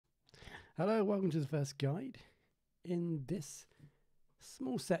Hello, welcome to the first guide. In this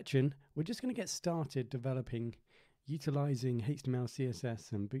small section, we're just going to get started developing utilizing HTML,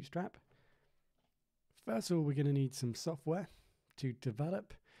 CSS and Bootstrap. First of all, we're going to need some software to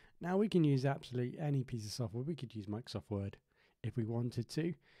develop. Now we can use absolutely any piece of software. We could use Microsoft Word if we wanted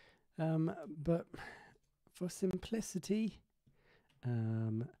to. But for simplicity,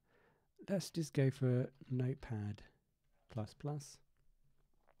 let's just go for Notepad++.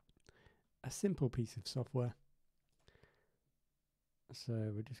 A simple piece of software. So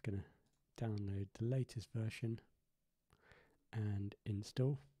we're just going to download the latest version and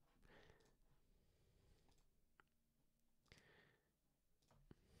install.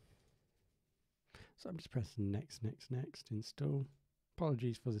 So I'm just pressing next, install.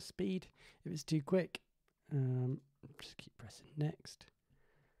 Apologies for the speed. If it's too quick, just keep pressing next.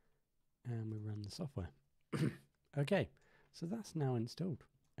 And we run the software. Okay, so that's now installed.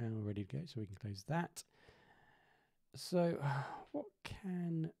 And we're ready to go, so we can close that. So what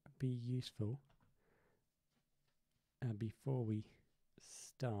can be useful before we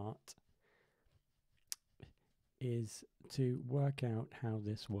start is to work out how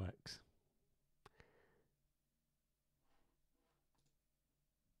this works.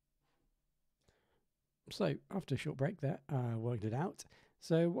 So after a short break there, I worked it out.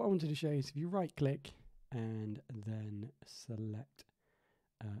 So what I wanted to show you is if you right click and then select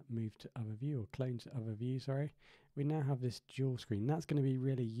move to other view or clone to other view, sorry, we now have this dual screen. That's going to be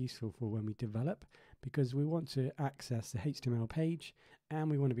really useful for when we develop, because we want to access the HTML page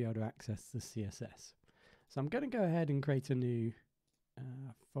and we want to be able to access the CSS. So I'm going to go ahead and create a new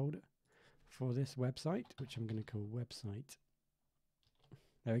folder for this website, which I'm going to call website.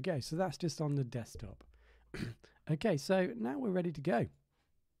 There we go. So that's just on the desktop. Okay, so now we're ready to go.